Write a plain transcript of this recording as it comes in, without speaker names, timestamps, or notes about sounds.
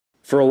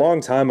For a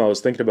long time, I was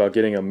thinking about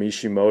getting a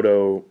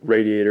Mishimoto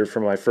radiator for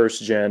my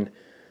first gen,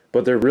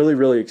 but they're really,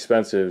 really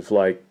expensive,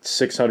 like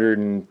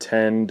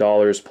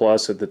 $610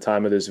 plus at the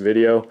time of this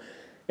video.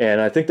 And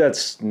I think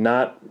that's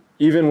not,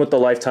 even with the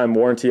lifetime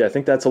warranty, I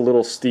think that's a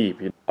little steep.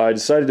 I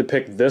decided to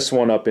pick this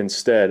one up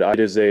instead. It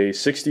is a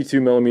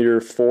 62 millimeter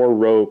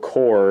 4-row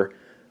core,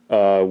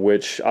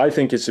 which I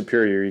think is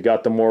superior. You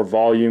got the more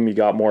volume, you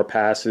got more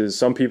passes.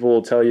 Some people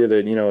will tell you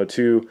that, you know, a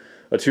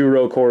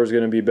two-row core is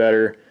going to be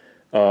better.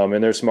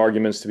 And there's some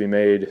arguments to be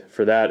made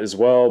for that as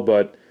well,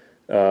 but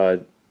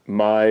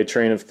my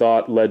train of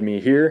thought led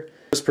me here.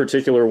 This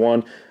particular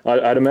one,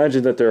 I'd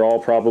imagine that they're all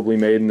probably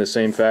made in the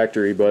same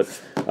factory,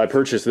 but I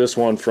purchased this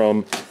one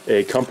from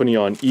a company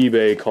on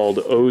eBay called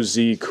OZ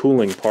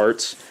Cooling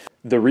Parts.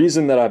 The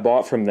reason that I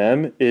bought from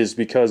them is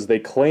because they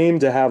claim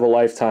to have a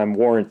lifetime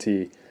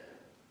warranty.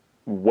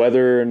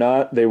 Whether or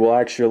not they will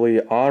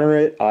actually honor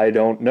it, I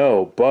don't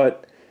know,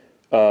 but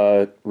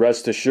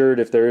rest assured,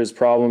 if there is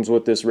problems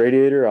with this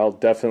radiator, I'll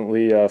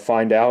definitely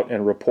find out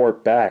and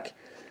report back.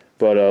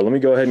 But let me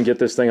go ahead and get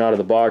this thing out of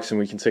the box and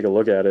we can take a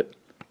look at it.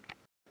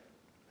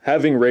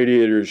 Having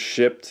radiators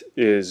shipped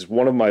is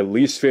one of my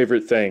least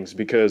favorite things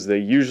because they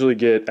usually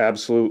get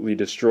absolutely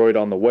destroyed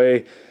on the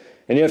way,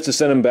 and you have to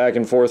send them back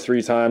and forth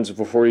 3 times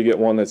before you get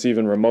one that's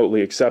even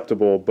remotely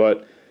acceptable.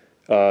 But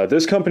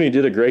this company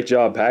did a great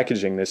job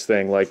packaging this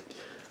thing. Like,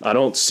 I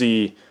don't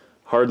see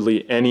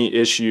hardly any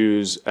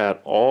issues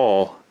at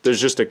all. There's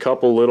just a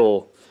couple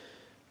little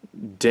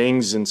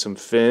dings and some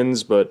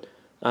fins, but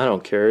I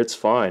don't care, it's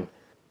fine.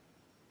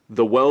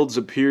 The welds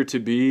appear to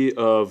be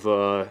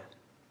of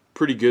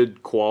pretty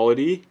good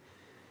quality.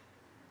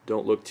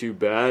 Don't look too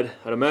bad.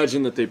 I'd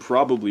imagine that they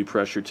probably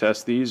pressure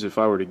test these if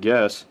I were to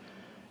guess.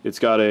 It's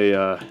got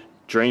a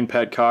drain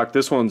petcock.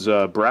 This one's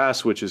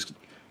brass, which is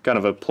kind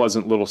of a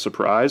pleasant little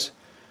surprise.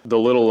 The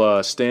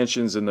little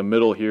stanchions in the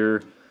middle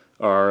here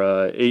are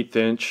 1/8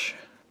 inch.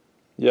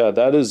 Yeah,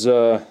 that is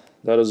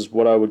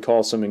what I would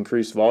call some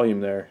increased volume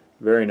there.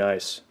 Very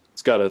nice.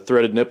 It's got a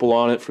threaded nipple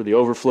on it for the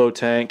overflow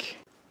tank.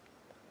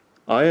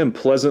 I am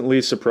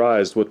pleasantly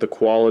surprised with the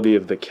quality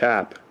of the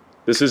cap.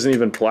 This isn't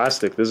even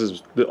plastic.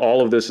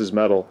 All of this is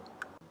metal.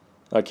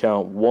 I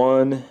count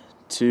 1,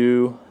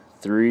 2,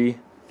 3,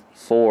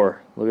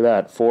 4. Look at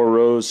that, 4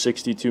 rows,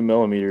 62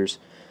 millimeters.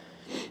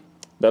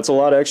 That's a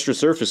lot of extra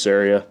surface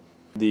area.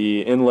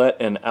 The inlet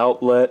and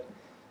outlet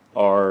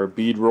are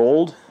bead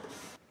rolled.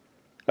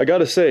 I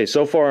gotta say,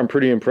 so far I'm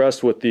pretty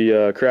impressed with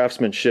the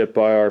craftsmanship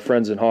by our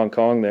friends in Hong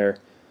Kong there.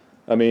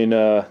 I mean,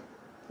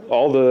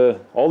 all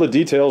the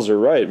details are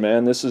right,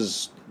 man.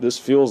 This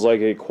feels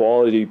like a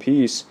quality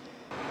piece.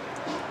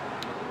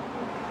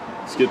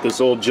 Let's get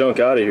this old junk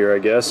out of here, I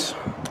guess.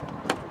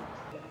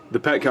 The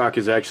petcock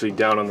is actually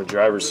down on the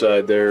driver's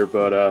side there,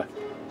 but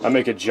I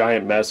make a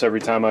giant mess every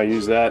time I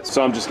use that,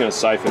 so I'm just gonna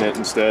siphon it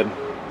instead.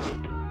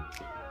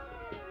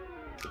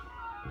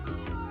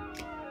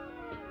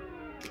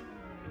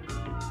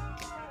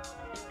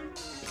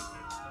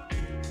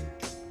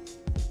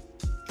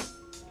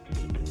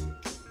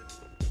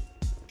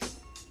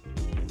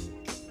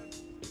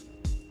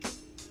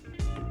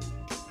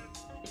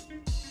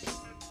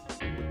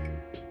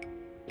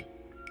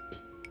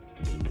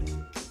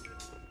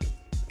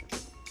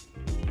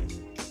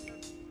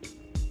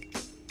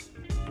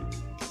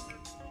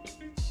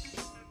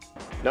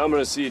 Now I'm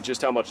going to see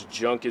just how much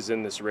junk is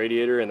in this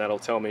radiator, and that'll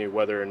tell me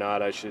whether or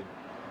not I should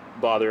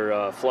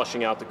bother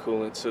flushing out the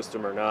coolant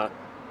system or not.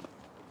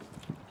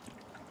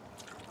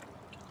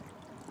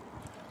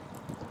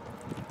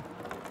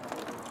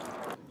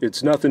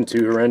 It's nothing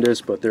too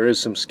horrendous, but there is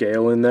some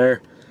scale in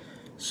there,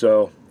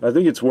 so I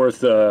think it's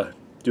worth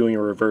doing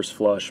a reverse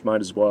flush.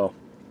 Might as well.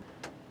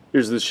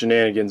 Here's the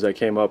shenanigans I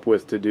came up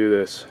with to do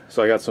this.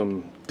 So I got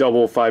some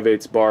double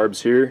 5/8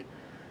 barbs here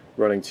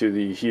running to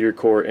the heater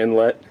core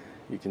inlet.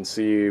 You can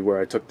see where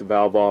I took the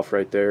valve off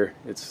right there.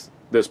 It's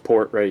this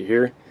port right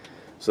here.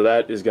 So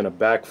that is going to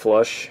back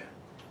flush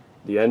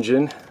the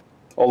engine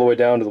all the way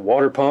down to the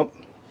water pump.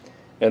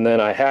 And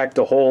then I hacked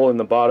a hole in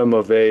the bottom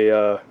of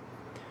a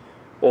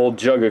old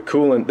jug of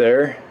coolant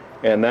there,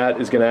 and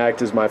that is going to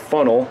act as my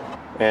funnel,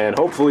 and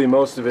hopefully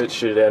most of it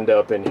should end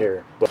up in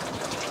here.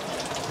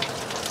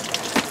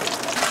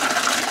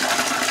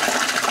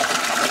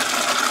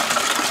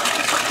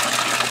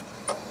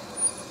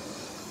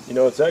 You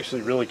know, it's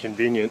actually really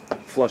convenient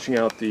flushing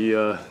out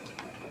the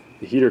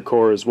heater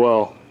core as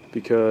well,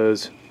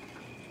 because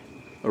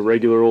a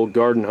regular old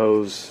garden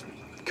hose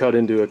cut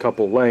into a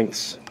couple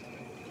lengths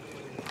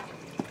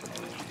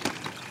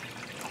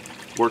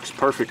works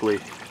perfectly.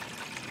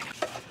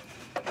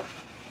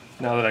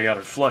 Now that I got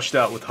it flushed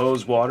out with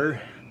hose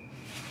water,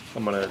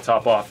 I'm going to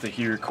top off the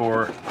heater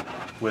core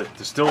with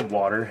distilled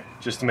water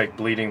just to make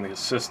bleeding the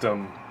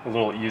system a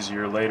little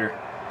easier later.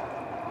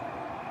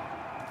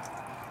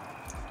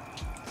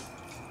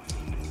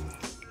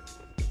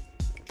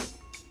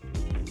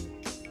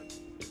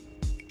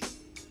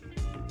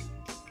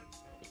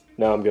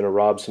 Now I'm going to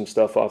rob some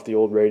stuff off the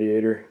old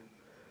radiator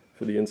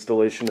for the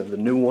installation of the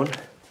new one,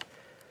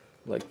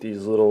 like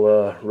these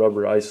little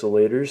rubber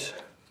isolators.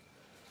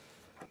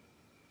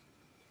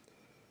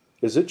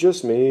 Is it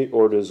just me,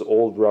 or does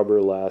old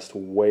rubber last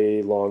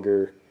way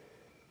longer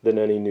than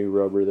any new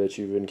rubber that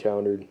you've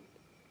encountered?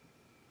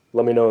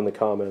 Let me know in the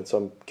comments.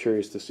 I'm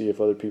curious to see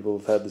if other people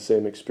have had the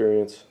same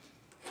experience.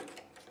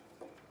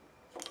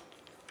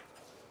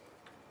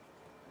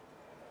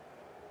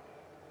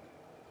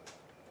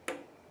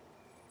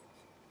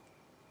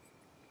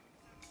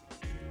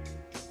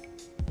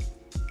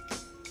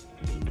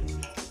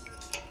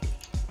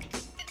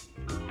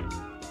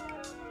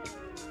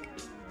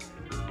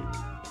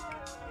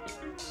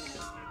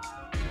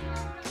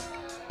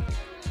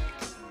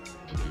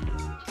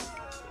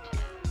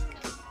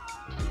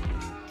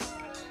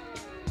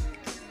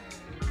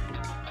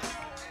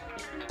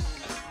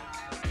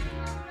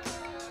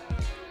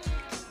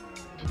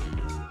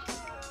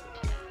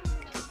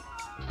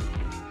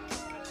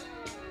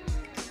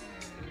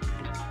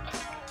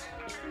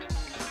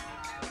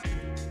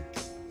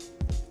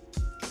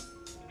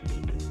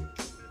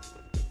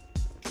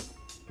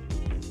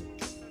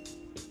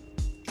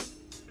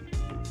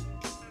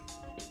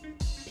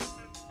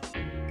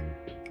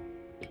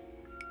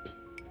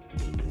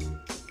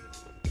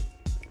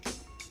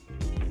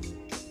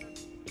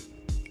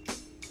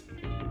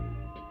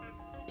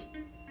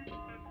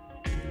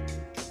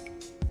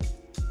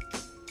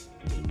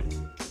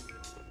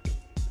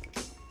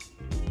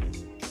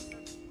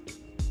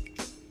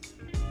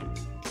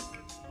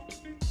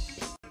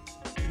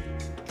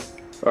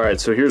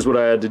 Alright, so here's what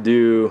I had to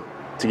do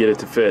to get it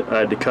to fit. I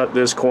had to cut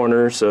this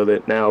corner so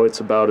that now it's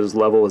about as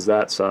level as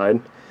that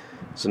side.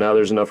 So now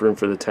there's enough room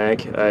for the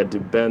tank. I had to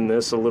bend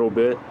this a little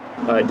bit.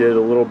 I did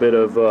a little bit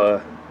of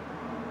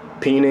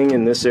peening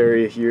in this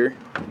area here.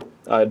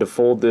 I had to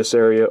fold this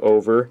area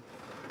over.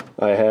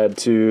 I had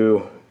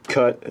to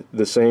cut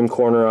the same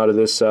corner out of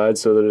this side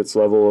so that it's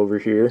level over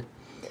here.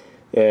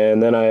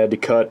 And then I had to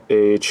cut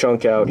a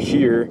chunk out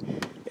here,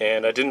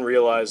 and I didn't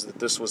realize that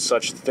this was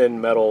such thin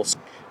metal,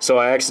 so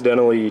I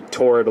accidentally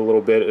tore it a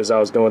little bit as I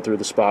was going through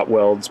the spot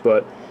welds.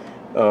 But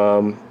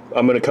I'm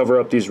going to cover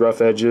up these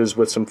rough edges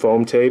with some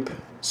foam tape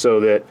so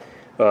that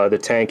the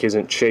tank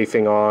isn't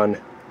chafing on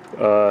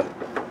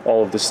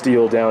all of the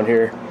steel down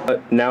here.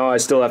 But now I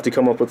still have to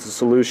come up with a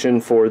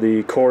solution for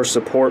the core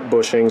support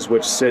bushings,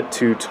 which sit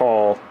too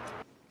tall.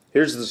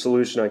 Here's the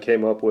solution I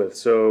came up with.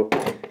 So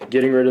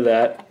getting rid of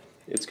that,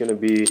 it's going to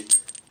be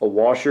a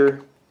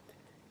washer,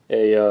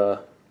 a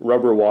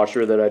rubber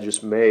washer that I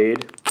just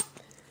made.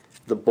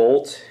 The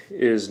bolt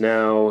is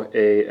now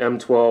a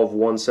M12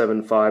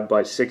 175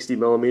 by 60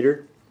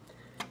 millimeter.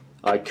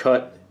 I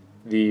cut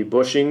the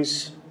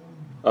bushings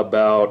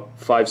about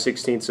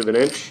 5/16 of an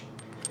inch,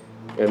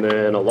 and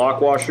then a lock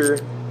washer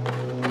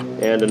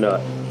and a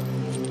nut.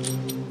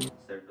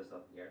 Surface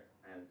of the earth,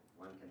 and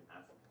one can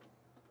ask,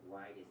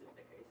 why is it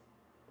the case?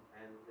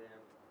 And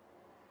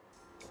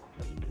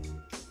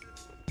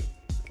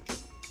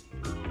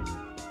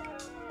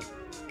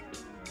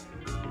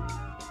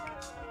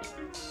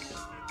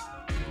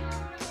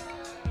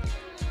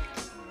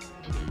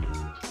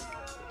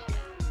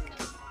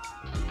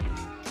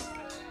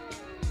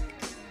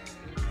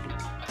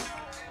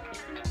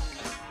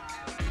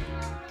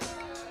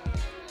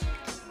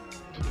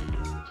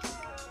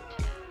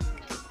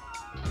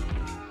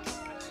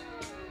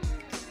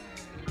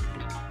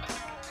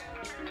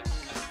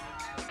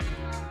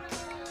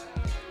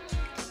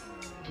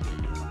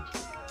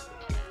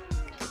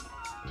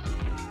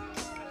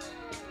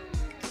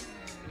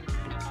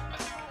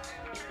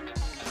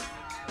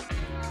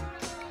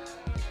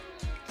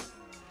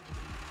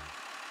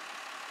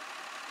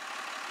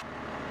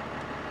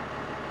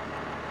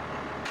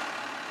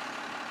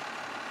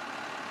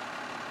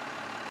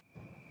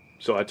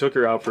So I took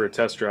her out for a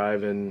test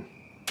drive and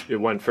it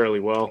went fairly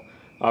well.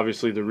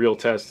 Obviously the real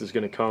test is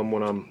going to come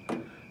when I'm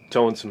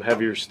towing some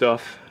heavier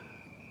stuff,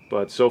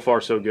 but so far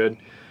so good.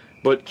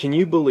 But can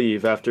you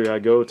believe, after I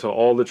go to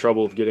all the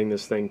trouble of getting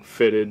this thing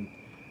fitted,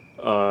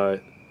 the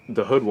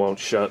hood won't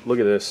shut? Look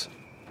at this.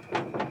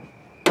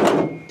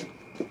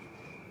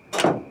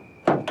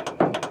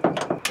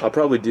 I'll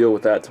probably deal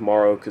with that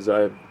tomorrow because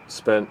I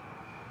spent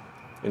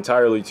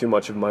entirely too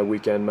much of my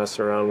weekend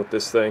messing around with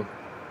this thing.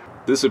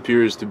 This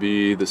appears to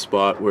be the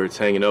spot where it's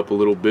hanging up a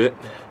little bit,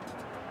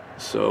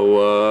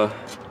 so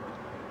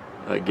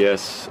I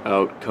guess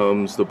out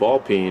comes the ball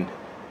peen.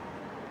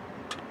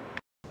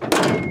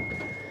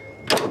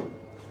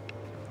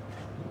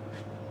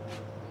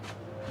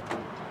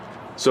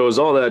 So is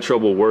all that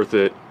trouble worth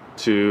it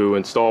to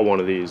install one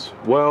of these?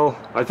 Well,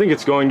 I think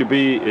it's going to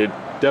be. It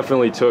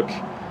definitely took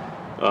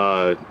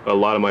a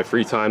lot of my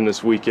free time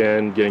this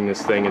weekend getting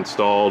this thing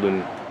installed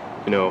and,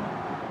 you know,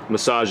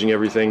 massaging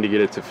everything to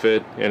get it to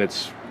fit, and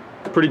it's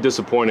pretty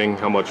disappointing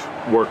how much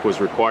work was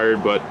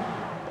required, but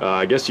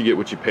I guess you get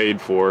what you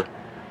paid for.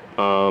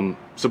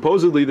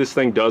 Supposedly this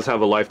thing does have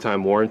a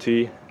lifetime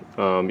warranty,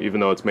 even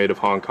though it's made of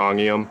Hong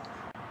Kongium,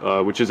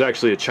 which is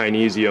actually a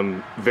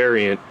Chinesium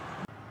variant.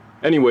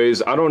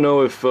 Anyways, I don't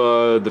know if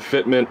the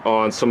fitment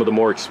on some of the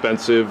more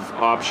expensive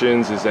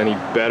options is any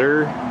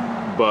better,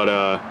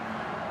 but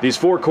these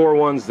 4-core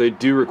ones, they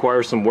do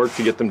require some work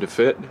to get them to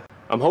fit.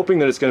 I'm hoping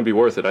that it's going to be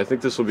worth it. I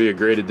think this will be a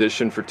great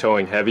addition for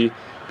towing heavy,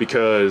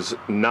 because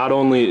not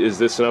only is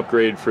this an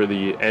upgrade for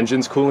the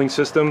engine's cooling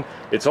system,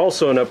 it's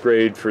also an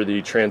upgrade for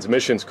the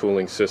transmission's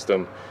cooling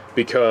system,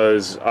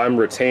 because I'm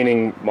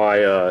retaining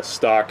my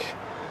stock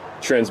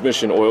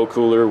transmission oil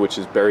cooler, which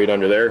is buried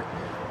under there,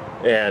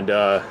 and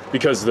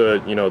because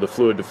the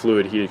fluid to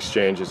fluid heat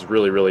exchange is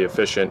really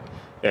efficient,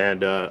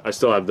 and I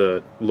still have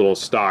the little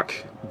stock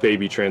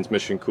baby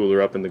transmission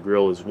cooler up in the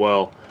grill as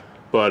well.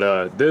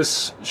 But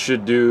this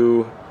should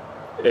do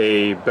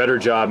a better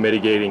job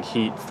mitigating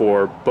heat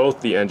for both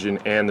the engine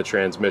and the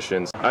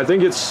transmissions. I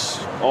think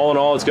it's, all in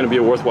all, it's going to be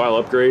a worthwhile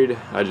upgrade.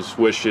 I just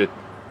wish it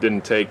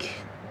didn't take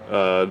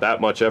that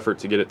much effort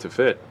to get it to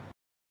fit.